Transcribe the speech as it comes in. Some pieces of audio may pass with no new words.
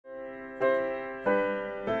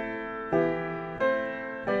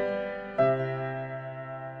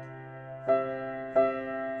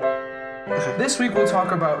This week we'll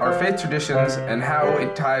talk about our faith traditions and how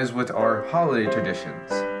it ties with our holiday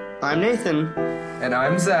traditions. I'm Nathan. And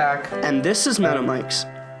I'm Zach. And this is Meadow Mikes.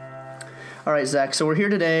 All right, Zach, so we're here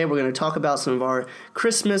today. We're going to talk about some of our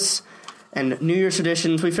Christmas and New Year's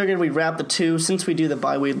traditions. We figured we'd wrap the two. Since we do the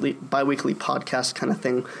bi-weekly podcast kind of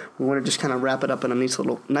thing, we want to just kind of wrap it up in a nice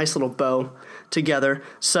little bow together.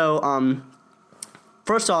 So,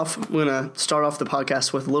 first off, we're going to start off the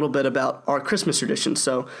podcast with a little bit about our Christmas traditions.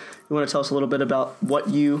 So you want to tell us a little bit about what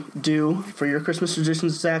you do for your Christmas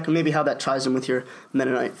traditions, Zach, and maybe how that ties in with your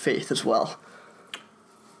Mennonite faith as well.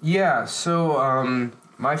 Yeah, so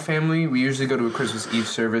my family, we usually go to a Christmas Eve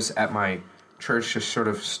service at my church to sort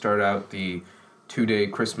of start out the 2-day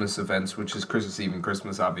Christmas events, which is Christmas Eve and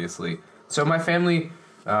Christmas, obviously. So my family,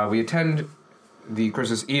 we attend the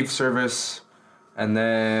Christmas Eve service, and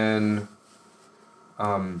then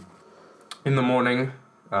in the morning,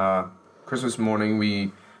 Christmas morning,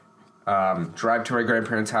 we drive to my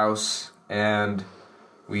grandparents' house, and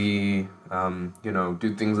we,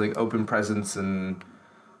 do things like open presents and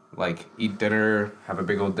like eat dinner, have a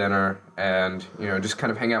big old dinner, and, just kind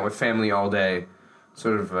of hang out with family all day.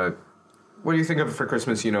 Sort of, what do you think of for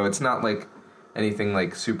Christmas? It's not like anything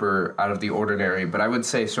like super out of the ordinary, but I would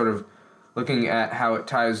say sort of looking at how it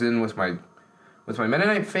ties in with my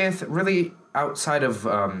Mennonite faith, really outside of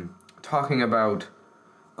talking about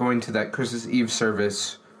going to that Christmas Eve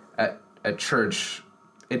service at church,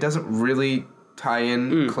 it doesn't really tie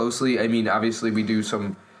in closely. I mean, obviously we do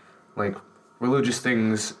some like religious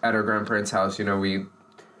things at our grandparents' house. We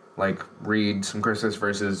like read some Christmas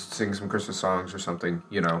verses, sing some Christmas songs or something,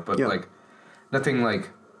 but like nothing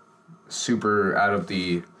like super out of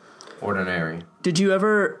the ordinary. Did you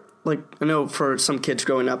ever, I know for some kids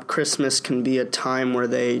growing up, Christmas can be a time where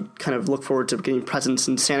they kind of look forward to getting presents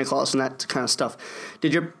and Santa Claus and that kind of stuff.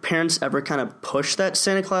 Did your parents ever kind of push that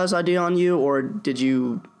Santa Claus idea on you, or did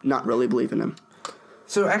you not really believe in him?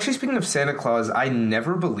 So actually, speaking of Santa Claus, I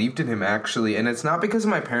never believed in him, actually, and it's not because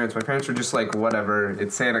of my parents. My parents were just like, whatever,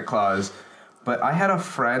 it's Santa Claus. But I had a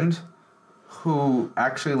friend who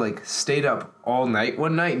actually, stayed up all night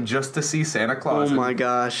one night just to see Santa Claus. Oh, my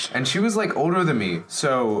gosh. And she was, older than me.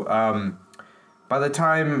 So, by the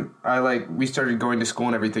time we started going to school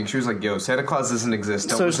and everything, she was like, yo, Santa Claus doesn't exist.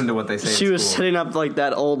 Don't listen to what they say She was setting up,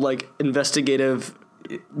 that old, investigative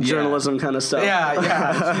journalism kind of stuff.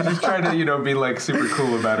 Yeah. She just tried to, be, super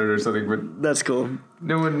cool about it or something. But that's cool.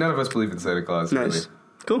 None of us believe in Santa Claus, nice. Really.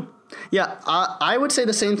 Cool. Yeah, I would say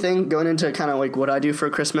the same thing going into kind of what I do for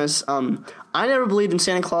Christmas. I never believed in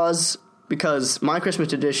Santa Claus because my Christmas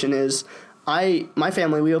tradition is my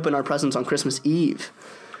family, we open our presents on Christmas Eve,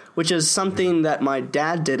 which is something that my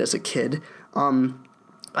dad did as a kid. I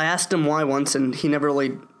asked him why once, and he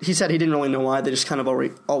said he didn't really know why. They just kind of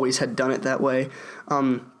always had done it that way.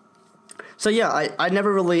 So yeah, I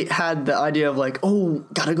never really had the idea of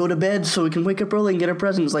gotta go to bed so we can wake up early and get our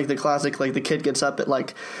presents, like the classic, the kid gets up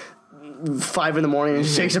at 5 in the morning and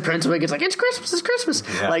shakes her parents awake. It's like, it's Christmas.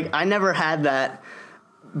 Yeah. I never had that,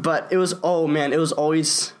 but it was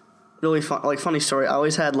always really fun. Funny story. I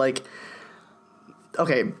always had kind of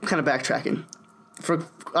backtracking.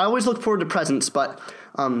 I always looked forward to presents, but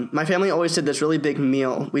my family always did this really big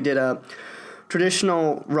meal. We did a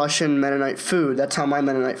traditional Russian Mennonite food. That's how my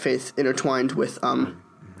Mennonite faith intertwined with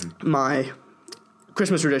my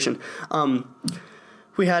Christmas tradition.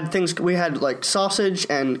 We had sausage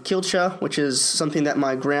and kilcha, which is something that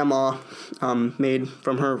my grandma made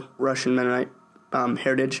from her Russian Mennonite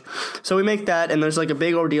heritage. So we make that, and there's a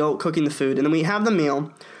big ordeal cooking the food, and then we have the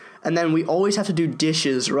meal. And then we always have to do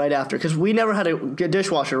dishes right after because we never had a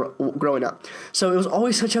dishwasher growing up. So it was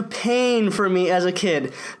always such a pain for me as a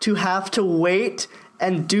kid to have to wait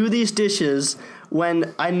and do these dishes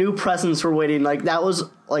when I knew presents were waiting. That was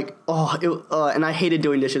and I hated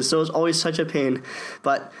doing dishes. So it was always such a pain.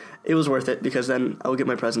 But it was worth it because then I would get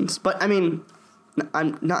my presents. But I mean, I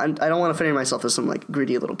don't want to offend myself as some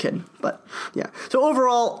greedy little kid. But yeah. So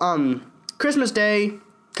overall, Christmas Day,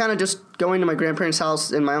 kind of just going to my grandparents'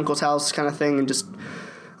 house and my uncle's house kind of thing and just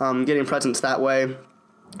getting presents that way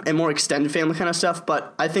and more extended family kind of stuff.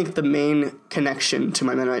 But I think the main connection to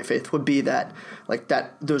my Mennonite faith would be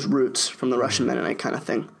those roots from the Russian Mennonite kind of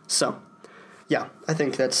thing. So, yeah, I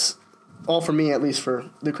think that's all for me, at least for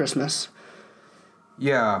the Christmas.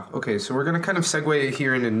 Yeah, okay, so we're going to kind of segue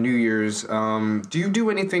here into New Year's. Do you do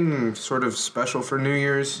anything sort of special for New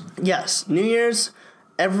Year's? Yes, New Year's,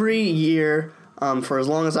 every year, for as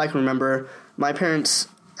long as I can remember, my parents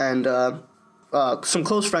and some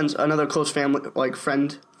close friends, another close family,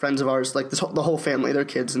 friends of ours, the whole family, their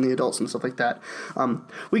kids and the adults and stuff like that.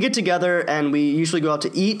 We get together and we usually go out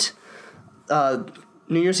to eat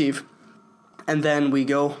New Year's Eve. and then we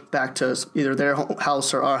go back to either their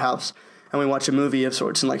house or our house, and we watch a movie of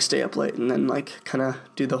sorts and like stay up late, and then like kind of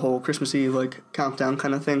do the whole Christmas Eve like countdown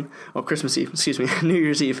kind of thing, or Christmas Eve, excuse me, New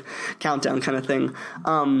Year's Eve countdown kind of thing.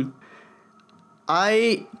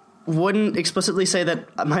 I wouldn't explicitly say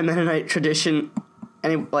that my Mennonite tradition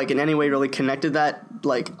in any way really connected that,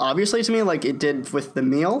 like, obviously to me, like it did with the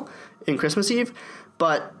meal in Christmas Eve,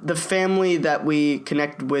 but the family that we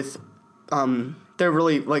connect with, they're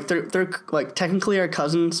really, like, they're like technically our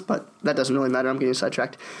cousins, but that doesn't really matter, I'm getting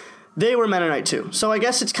sidetracked. They were Mennonite too, so I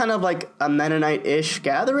guess it's kind of like a Mennonite-ish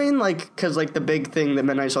gathering, like, because like the big thing that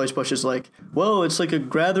Mennonites always push is like, whoa, it's like a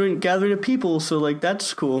gathering of people, so like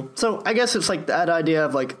that's cool. So I guess it's like that idea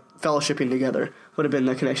of like fellowshipping together would have been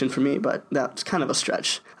the connection for me, but that's kind of a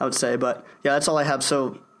stretch, I would say. But yeah, that's all I have.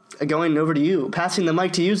 So going over to you, passing the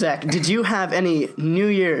mic to you, Zach. Did you have any New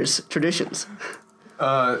Year's traditions?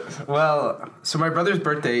 Well, so my brother's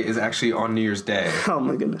birthday is actually on New Year's Day. Oh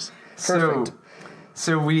my goodness. Perfect.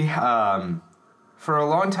 So we, for a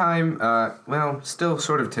long time, well, still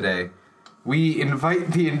sort of today, we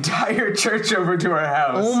invite the entire church over to our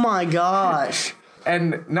house. Oh my gosh.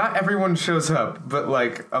 And not everyone shows up, but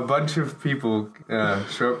like a bunch of people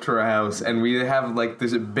show up to our house, and we have like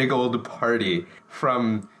this big old party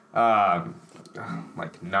from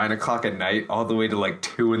like 9 o'clock at night all the way to like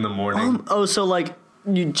 2 in the morning. So like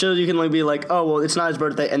you can like be like, oh well, it's not his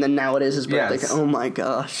birthday, and then now it is his birthday. Yes. Oh my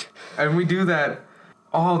gosh. And we do that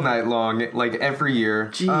all night long, like every year.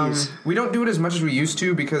 Jeez. We don't do it as much as we used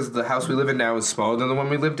to because the house we live in now is smaller than the one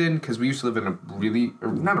we lived in, because we used to live in a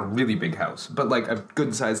not a really big house, but like a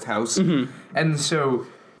good-sized house. Mm-hmm.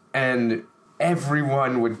 And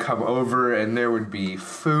everyone would come over, and there would be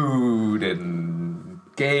food and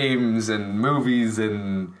games and movies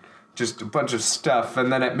and just a bunch of stuff.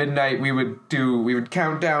 And then at midnight we would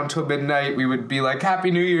count down till midnight. We would be like,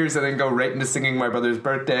 Happy New Year's, and then go right into singing my brother's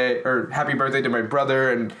birthday, or Happy Birthday to my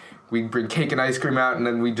brother, and we'd bring cake and ice cream out, and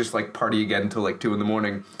then we'd just like party again till like 2 in the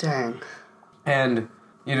morning. Dang. And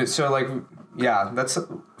so like, yeah, that's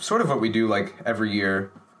sort of what we do like every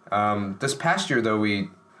year. This past year though, we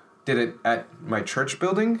did it at my church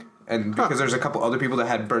building, and because there's a couple other people that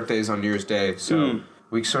had birthdays on New Year's Day, so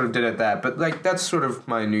we sort of did it that. But like, that's sort of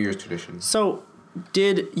my New Year's tradition. So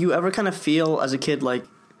did you ever kind of feel as a kid, like,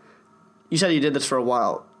 you said you did this for a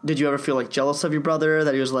while, did you ever feel like jealous of your brother,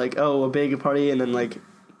 that he was like, oh, a big party, and then like,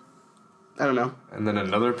 I don't know, and then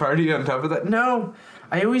another party on top of that? No,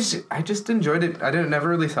 I just enjoyed it. I never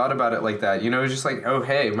really thought about it like that. You know, it was just like, oh,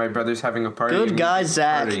 hey, my brother's having a party. Good guy,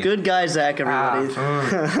 Zach. Party. Good guy, Zach, everybody.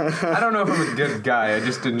 I don't know if I'm a good guy. I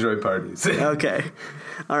just enjoy parties. Okay.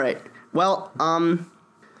 All right. Well,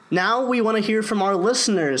 now we want to hear from our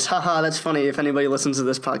listeners. Haha, that's funny if anybody listens to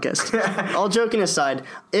this podcast. All joking aside,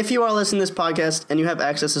 if you are listening to this podcast and you have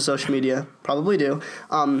access to social media, probably do,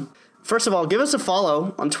 first of all, give us a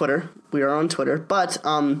follow on Twitter. We are on Twitter. But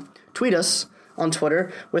tweet us on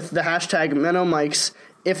Twitter with the hashtag MennoMikes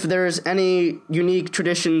if there's any unique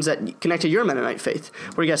traditions that connect to your Mennonite faith.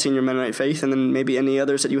 We're guessing your Mennonite faith, and then maybe any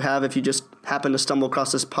others that you have if you just happen to stumble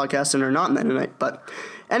across this podcast and are not Mennonite. But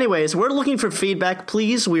anyways, we're looking for feedback.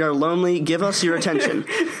 Please, we are lonely. Give us your attention.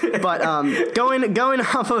 But going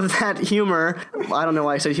off of that humor, I don't know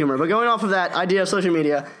why I said humor, but going off of that idea of social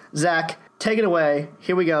media, Zach, take it away.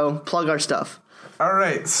 Here we go. Plug our stuff. All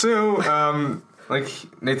right. So, like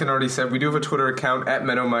Nathan already said, we do have a Twitter account at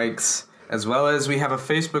MennoMikes, as well as we have a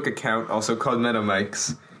Facebook account also called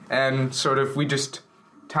MennoMikes. And sort of we just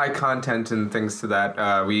tie content and things to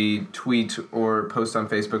that. We tweet or post on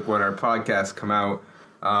Facebook when our podcasts come out.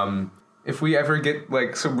 If we ever get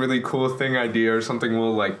like some really cool thing idea or something,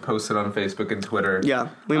 we'll like post it on Facebook and Twitter. Yeah,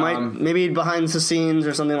 we might maybe behind the scenes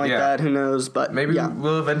or something like that. Who knows? But maybe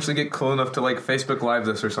we'll eventually get cool enough to like Facebook Live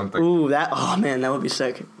this or something. Ooh, oh man, that would be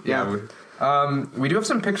sick. Yeah. We do have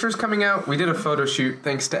some pictures coming out. We did a photo shoot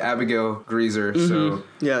thanks to Abigail Greaser. Mm-hmm. So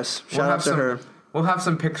yes, shout out to her. We'll have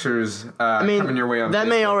some pictures coming your way on that Facebook.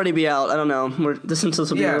 May already be out. I don't know. This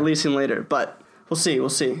will be releasing later, but we'll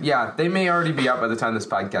see. Yeah, they may already be out by the time this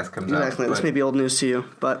podcast comes out. Exactly. This may be old news to you,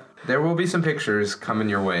 but there will be some pictures coming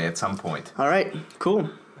your way at some point. All right, cool.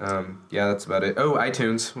 Yeah, that's about it. Oh,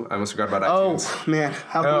 iTunes. I almost forgot about iTunes. Oh, man.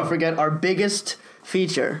 How can we forget our biggest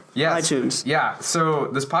feature, iTunes? Yeah, so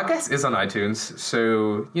this podcast is on iTunes,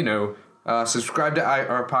 so, subscribe to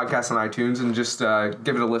our podcast on iTunes and just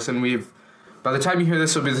give it a listen. By the time you hear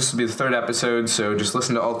this will be the third episode, so just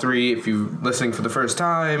listen to all three if you're listening for the first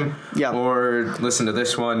time, or listen to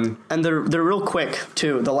this one. And they're real quick,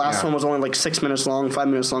 too. The last one was only like 6 minutes long, 5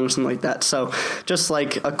 minutes long, something like that. So just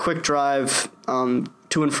like a quick drive,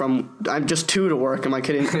 to and from. I'm just to work. Am I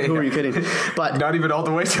kidding? Who are you kidding? But not even all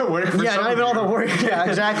the way to work. Yeah, not even all the work. Yeah,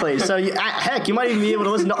 exactly. So heck, you might even be able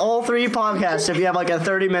to listen to all 3 podcasts if you have like a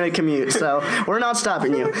 30-minute commute. So we're not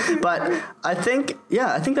stopping you. But I think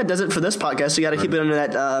that does it for this podcast. You got to keep it under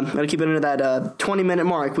that. Got to keep it under that 20-minute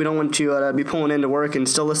mark. We don't want you to be pulling into work and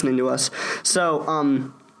still listening to us.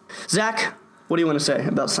 So, Zach, what do you want to say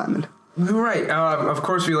about Simon? Right. Of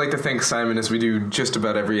course, we like to thank Simon as we do just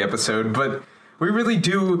about every episode, but we really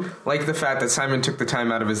do like the fact that Simon took the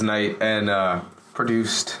time out of his night and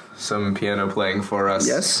produced some piano playing for us.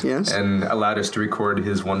 Yes. And allowed us to record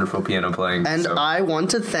his wonderful piano playing. And I want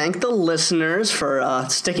to thank the listeners for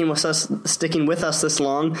sticking with us this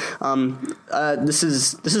long. This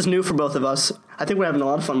is new for both of us. I think we're having a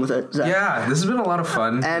lot of fun with it, Zach. Yeah, this has been a lot of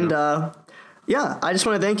fun. And yeah, I just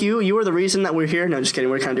want to thank you. You are the reason that we're here. No, just kidding.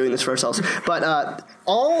 We're kind of doing this for ourselves. But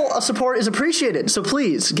all support is appreciated. So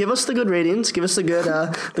please give us the good ratings. Give us the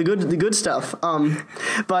good stuff.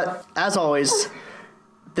 But as always,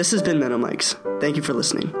 this has been Meadow Mics. Thank you for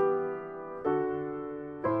listening.